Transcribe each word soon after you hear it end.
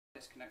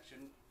Disconnection.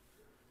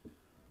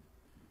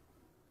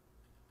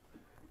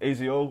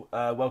 Easy all,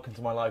 welcome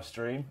to my live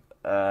stream.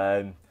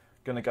 Going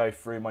to go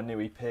through my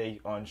new EP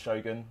on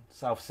Shogun,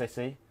 South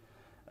City.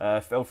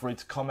 Feel free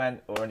to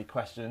comment or any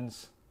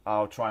questions.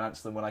 I'll try and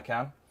answer them when I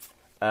can.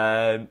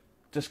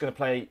 Just going to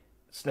play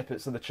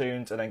snippets of the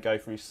tunes and then go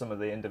through some of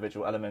the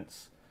individual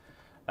elements.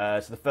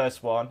 So the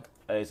first one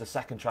is the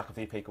second track of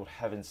the EP called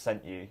Heaven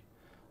Sent You.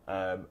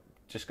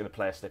 Just going to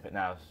play a snippet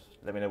now.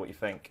 Let me know what you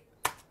think.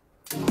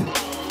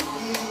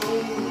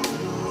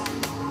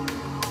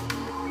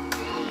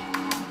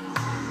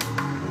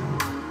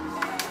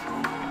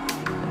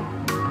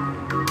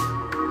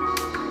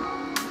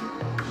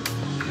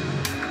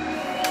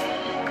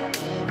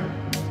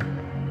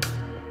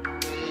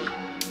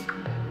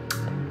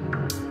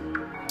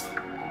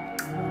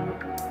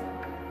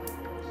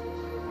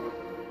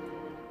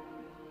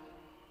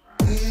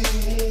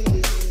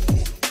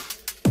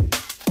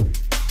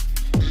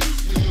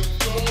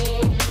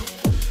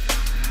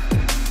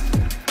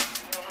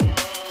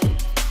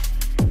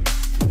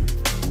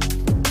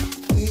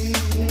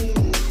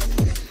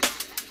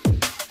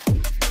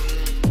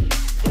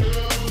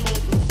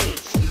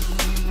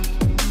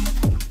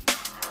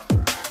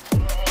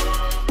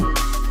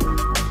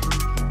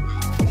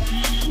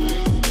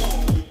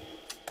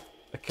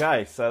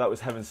 Okay, so that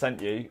was Heaven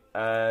Sent You.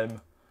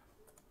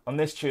 On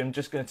this tune, I'm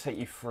just going to take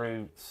you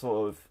through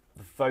sort of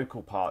the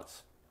vocal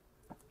parts.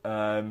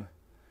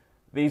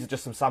 These are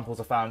just some samples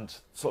I found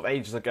sort of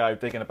ages ago,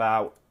 digging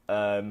about.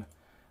 I'll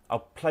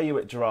play you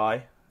it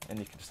dry, and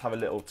you can just have a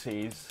little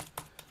tease.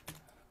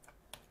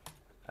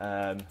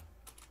 Quite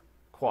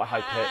a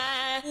high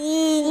pitch.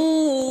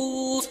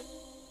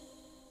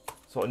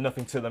 Sort of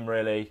nothing to them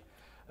really.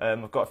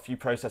 I've got a few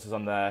processors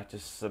on there,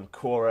 just some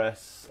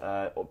chorus,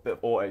 a bit of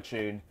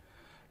auto-tune.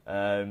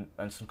 And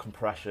some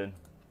compression.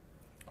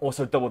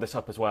 Also double this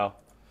up as well.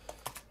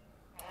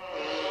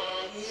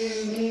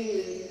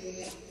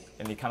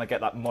 And you kind of get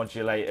that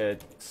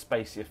modulated,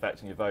 spacey effect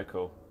in your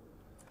vocal.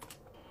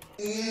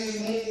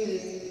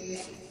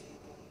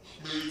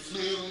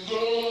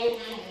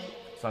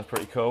 Sounds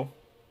pretty cool.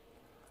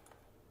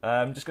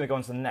 I'm just going to go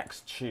on to the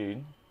next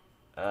tune.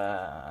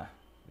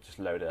 Just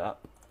load it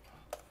up.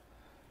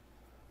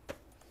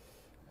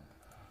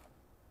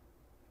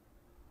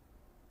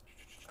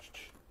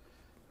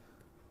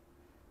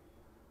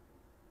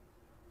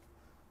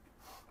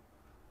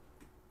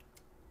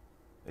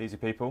 Easy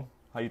people,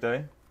 how you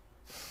doing?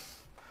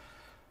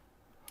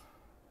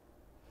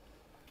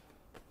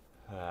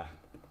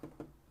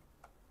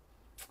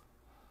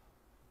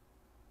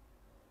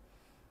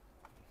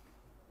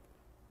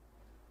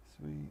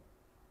 Sweet.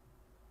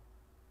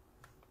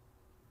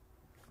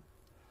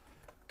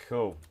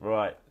 Cool,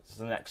 right, this is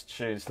the next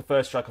tune. It's the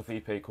first track of the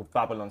EP called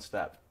Babylon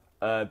Step.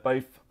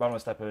 Both Babylon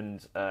Step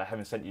and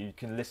Heaven Sent You, you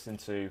can listen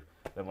to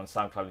them on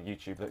SoundCloud and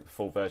YouTube. The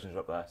full versions are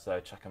up there, so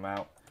check them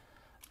out.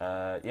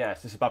 Yeah,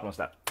 so this is Babylon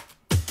Step.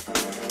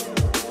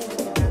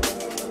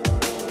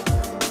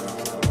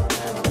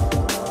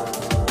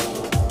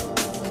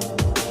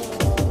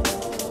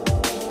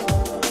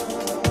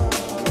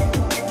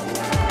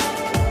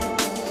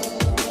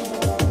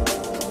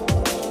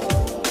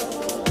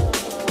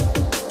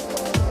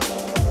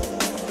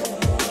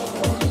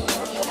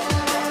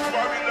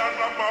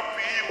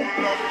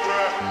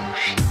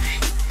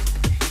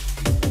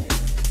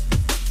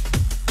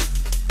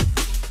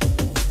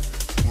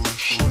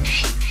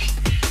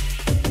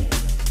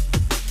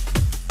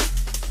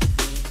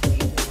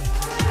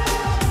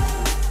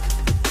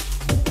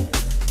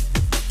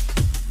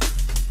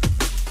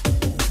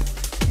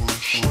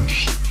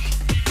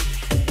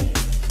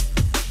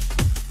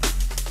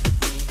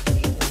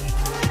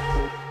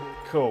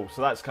 Cool,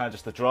 so that's kind of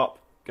just the drop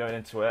going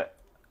into it.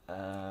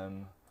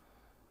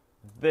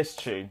 This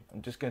tune,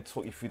 I'm just going to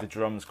talk you through the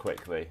drums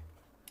quickly.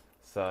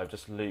 So I've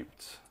just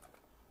looped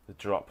the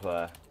drop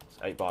there, it's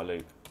 8-bar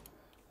loop.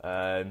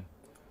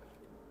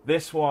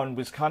 This one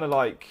was kind of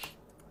like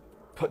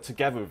put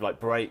together with like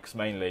breaks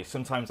mainly.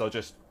 Sometimes I'll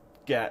just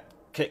get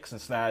kicks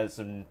and snares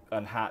and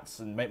hats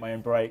and make my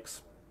own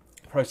breaks,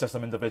 process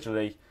them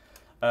individually.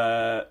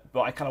 But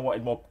I kind of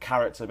wanted more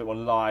character, a bit more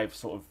live,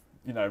 sort of,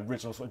 you know,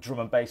 original sort of drum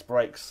and bass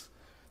breaks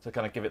to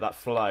kind of give it that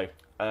flow.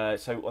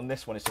 So on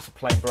this one, it's just a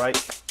plain break,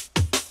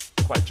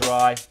 quite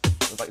dry,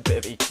 with like a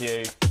bit of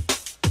EQ,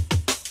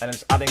 and then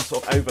just adding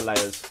sort of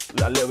overlayers,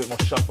 a little bit more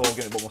shuffle,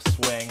 giving it a bit more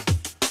swing,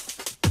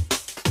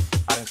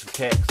 adding some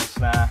kicks, a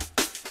snare.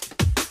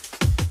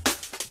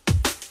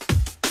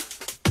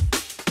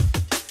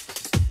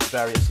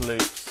 Various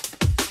loops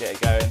to get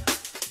it going.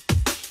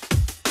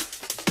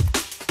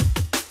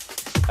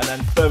 And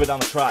then further down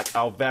the track,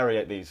 I'll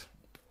variate these.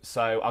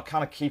 So I'll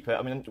kind of keep it.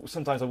 I mean,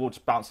 sometimes I will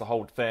just bounce the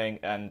whole thing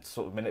and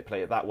sort of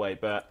manipulate it that way.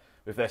 But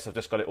with this, I've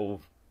just got it all,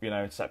 you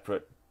know, in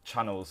separate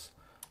channels.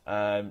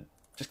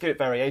 Just give it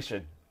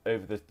variation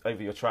over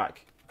your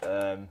track.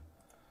 Kind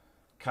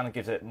of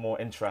gives it more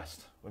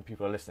interest when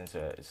people are listening to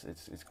it.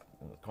 It's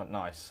quite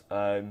nice.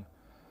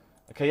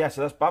 Okay, yeah.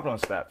 So that's Babylon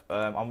Step.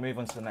 I'll move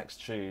on to the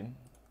next tune.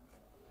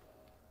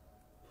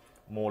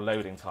 More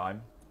loading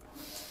time.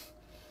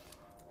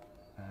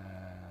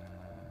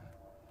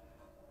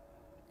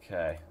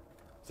 Okay,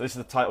 so this is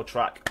the title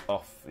track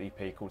off the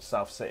EP called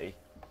South City.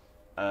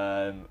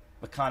 The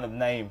kind of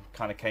name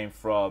kind of came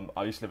from,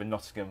 I used to live in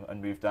Nottingham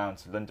and moved down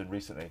to London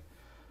recently,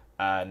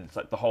 and it's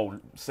like the whole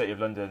city of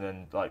London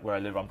and like where I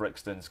live on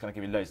Brixton is kind of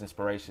give me loads of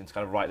inspiration to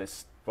kind of write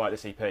this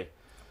EP.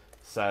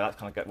 So that's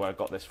kind of where I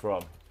got this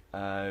from.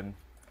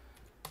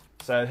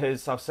 So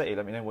here's South City.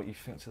 Let me know what you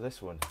think to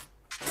this one.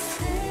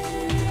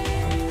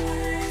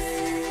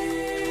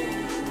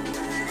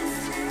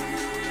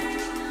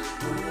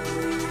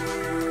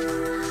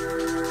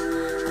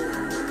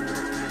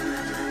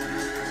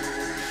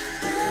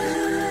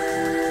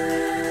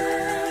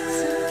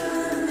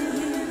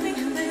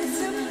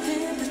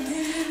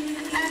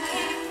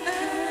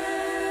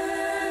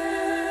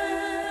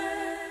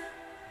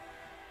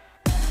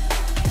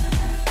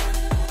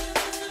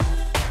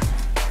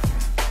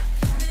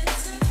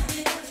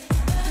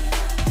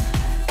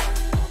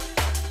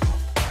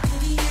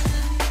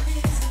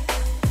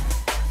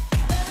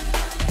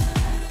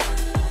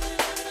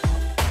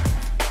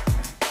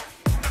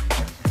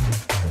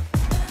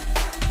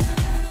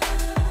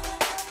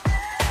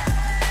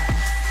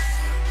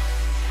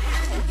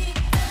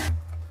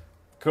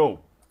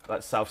 Cool,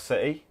 that's South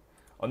City.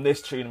 On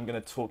this tune I'm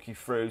going to talk you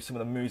through some of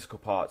the musical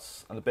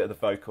parts and a bit of the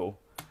vocal.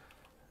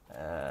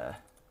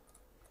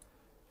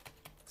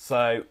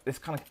 So this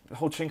the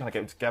whole tune kind of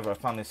came together. I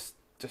found this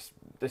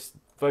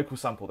vocal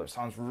sample that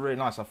sounds really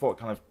nice. I thought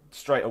kind of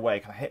straight away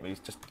kind of hit me,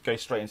 just go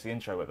straight into the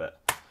intro with it,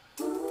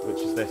 which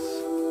is this.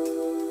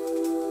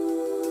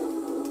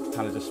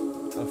 Kind of just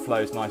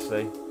flows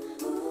nicely.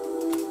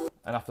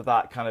 And after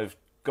that, kind of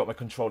got my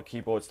controlled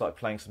keyboard, started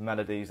playing some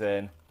melodies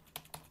in.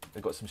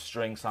 They've got some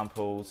string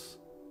samples,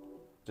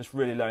 just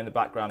really low in the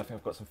background. I think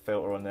I've got some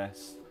filter on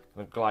this,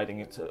 kind of gliding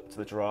into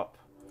the drop,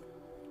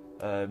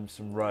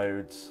 some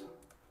Rhodes,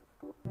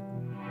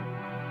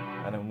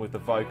 and then with the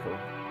vocal,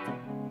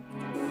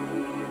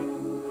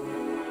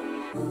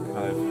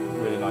 kind of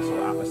really nice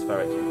little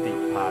atmospheric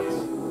deep pads.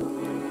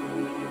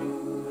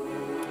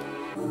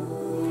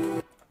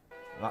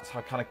 And that's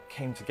how it kind of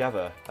came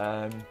together.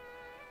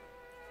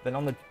 Then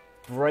on the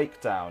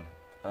breakdown,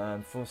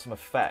 for some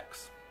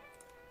effects,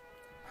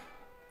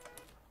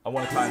 I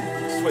want to try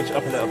and switch it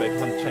up a little bit,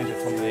 kind of change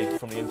it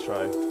from the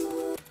intro.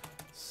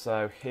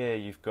 So here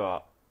you've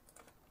got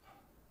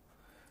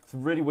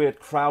some really weird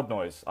crowd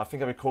noise. I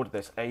think I recorded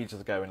this ages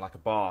ago in like a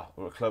bar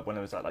or a club when I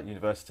was at like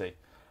university.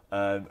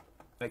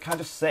 It kind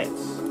of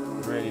sits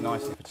really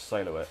nicely for to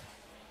solo it.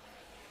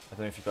 I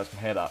don't know if you guys can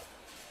hear that.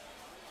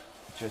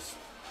 Just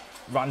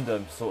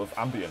random sort of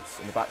ambience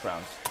in the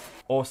background.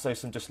 Also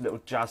some just little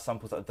jazz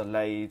samples that are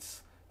delayed,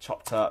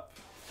 chopped up,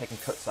 taken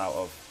cuts out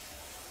of.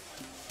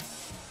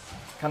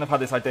 Kind of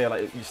had this idea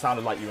like you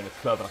sounded like you were in a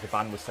club and like a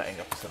band was setting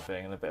up or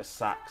something, and a bit of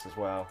sax as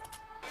well.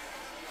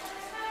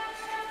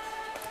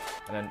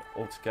 And then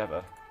all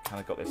together,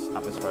 kind of got this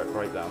atmospheric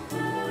breakdown.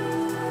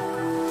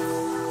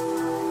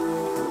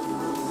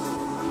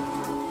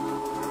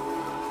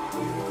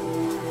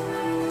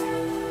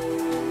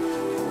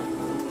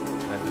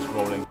 And then just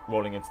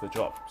rolling into the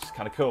drop, which is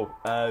kind of cool.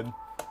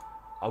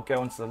 I'll go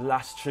on to the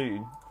last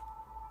tune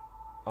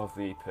of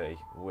the EP,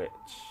 which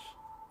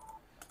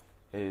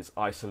is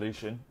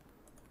Isolation.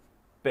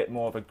 Bit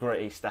more of a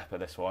gritty stepper,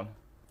 this one.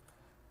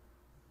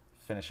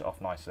 Finish it off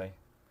nicely.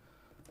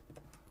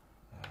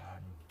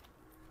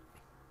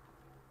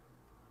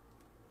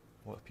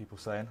 What are people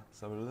saying?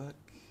 Let's have a look.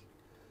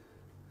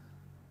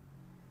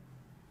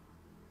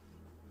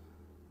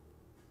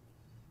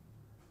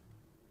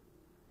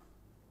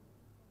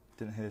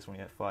 Didn't hear this one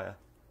yet. Fire.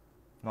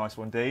 Nice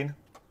one, Dean.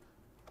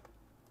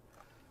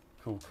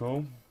 Cool,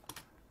 cool.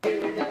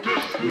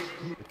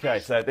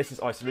 Okay, so this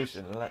is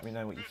Isolation, and let me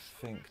know what you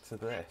think to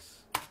this.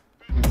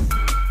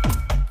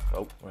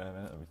 Oh, wait a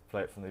minute, let me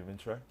play it from the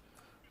intro.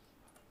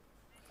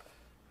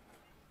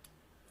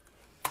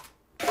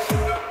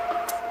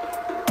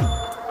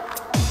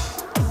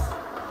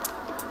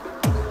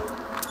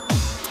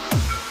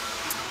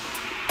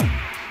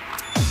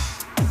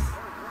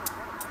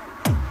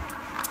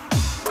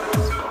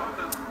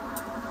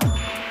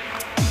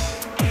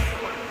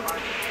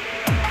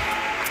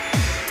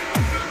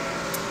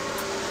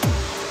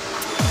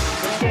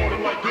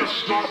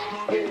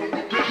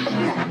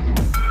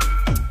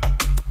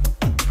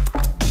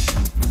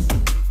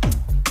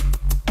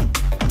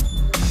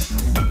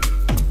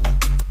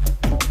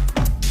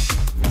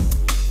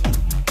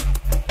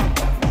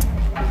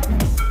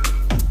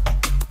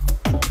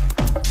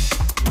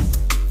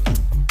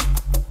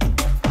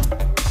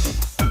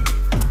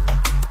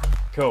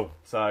 Cool,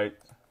 so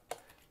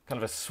kind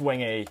of a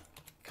swingy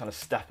kind of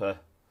stepper,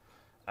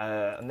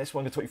 and this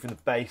one I'm going to talk you through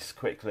the bass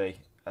quickly.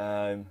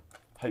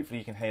 Hopefully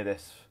you can hear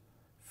this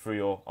through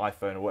your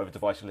iPhone or whatever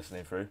device you're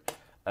listening through.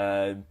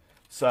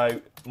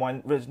 So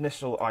my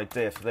initial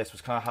idea for this was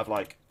kind of have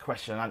like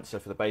question and answer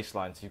for the bass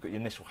line. So you've got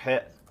your initial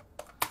hit,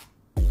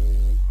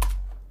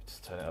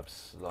 just turn it up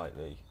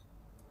slightly,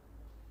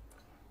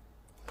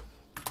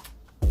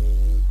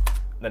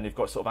 then you've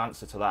got sort of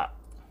answer to that,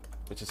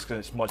 which is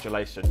its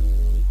modulation.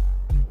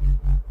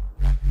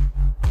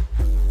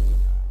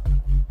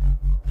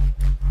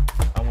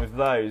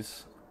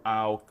 those,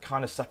 I'll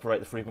kind of separate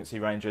the frequency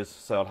ranges.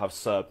 So I'll have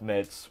sub,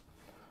 mids,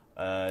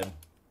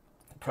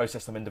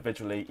 process them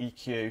individually,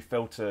 EQ,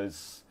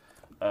 filters,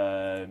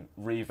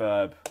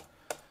 reverb,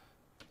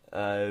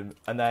 and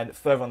then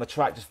further on the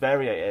track, just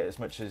variate it as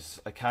much as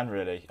I can.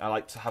 Really, I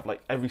like to have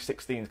like every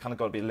 16's kind of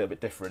got to be a little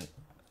bit different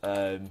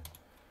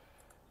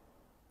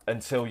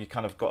until you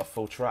kind of got a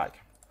full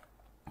track.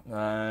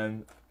 Let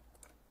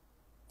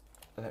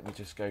me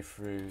just go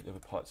through the other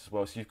parts as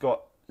well. So you've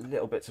got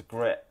little bits of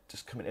grit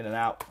just coming in and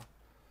out.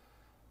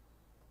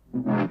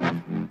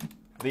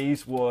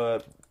 These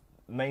were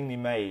mainly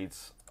made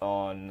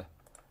on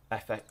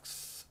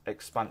FX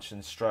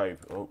expansion strobe.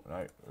 Oh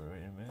no,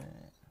 wait a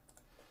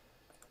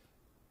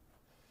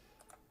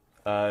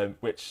minute.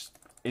 Which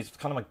is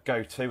kind of my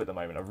go-to at the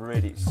moment.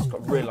 It's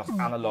got really like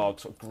analog,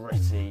 sort of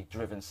gritty,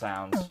 driven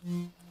sounds.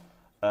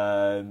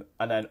 And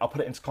then I'll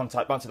put it into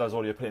Contact, bounce it as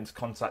audio, put it into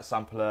Contact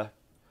Sampler,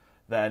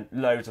 then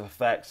loads of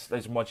effects,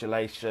 loads of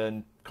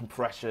modulation,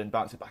 compression,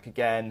 bounce it back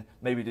again,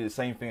 maybe do the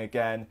same thing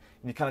again,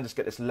 and you kind of just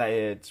get this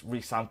layered,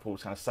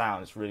 resampled kind of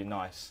sound. It's really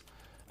nice.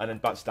 And then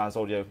bounce it down as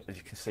audio, as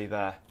you can see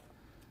there.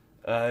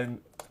 And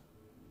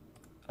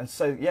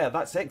so, yeah,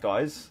 that's it,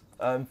 guys.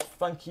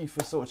 Thank you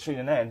for sort of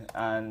tuning in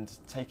and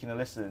taking a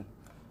listen.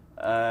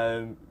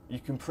 You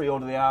can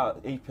pre-order the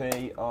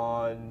EP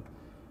on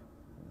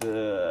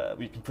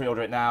you can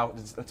pre-order it now.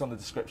 It's on the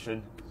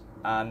description,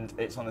 and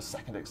it's on the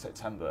 2nd of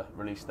September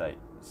release date.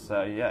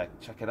 So yeah,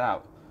 check it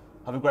out.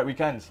 Have a great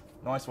weekend.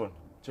 Nice one.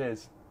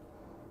 Cheers.